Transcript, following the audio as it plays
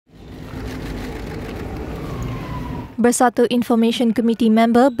Bersatu Information Committee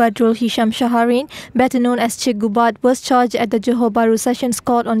member Badrul Hisham Shaharin, better known as Chegu Bard, was charged at the Johor Baru Sessions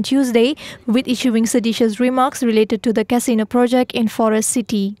Court on Tuesday with issuing seditious remarks related to the casino project in Forest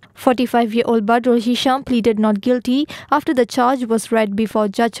City. 45-year-old Badrul Hisham pleaded not guilty after the charge was read before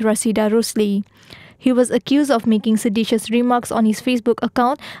Judge Rasida Rusli. He was accused of making seditious remarks on his Facebook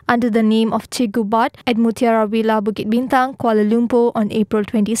account under the name of Chegu Bard at Mutiara Villa Bukit Bintang, Kuala Lumpur on April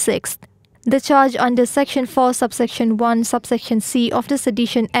 26th. The charge under Section 4, Subsection 1, Subsection C of the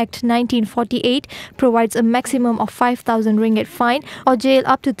Sedition Act 1948 provides a maximum of 5,000 ringgit fine or jail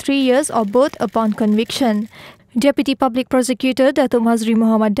up to 3 years or both upon conviction. Deputy Public Prosecutor Datuk Mazri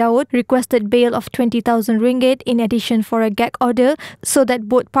Muhammad Daud requested bail of 20,000 ringgit in addition for a gag order so that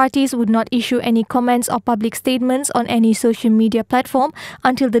both parties would not issue any comments or public statements on any social media platform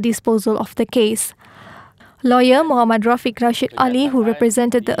until the disposal of the case. Lawyer Muhammad Rafiq Rashid Ali, who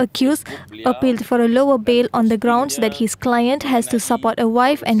represented the accused, appealed for a lower bail on the grounds that his client has to support a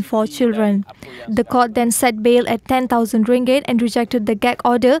wife and 4 children. The court then set bail at 10,000 ringgit and rejected the gag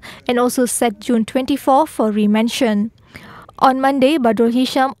order and also set June 24 for remention. On Monday, Badrul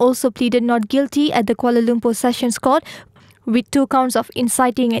Hisham also pleaded not guilty at the Kuala Lumpur Sessions Court with 2 counts of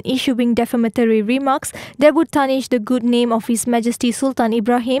inciting and issuing defamatory remarks that would tarnish the good name of His Majesty Sultan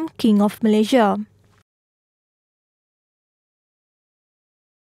Ibrahim, King of Malaysia.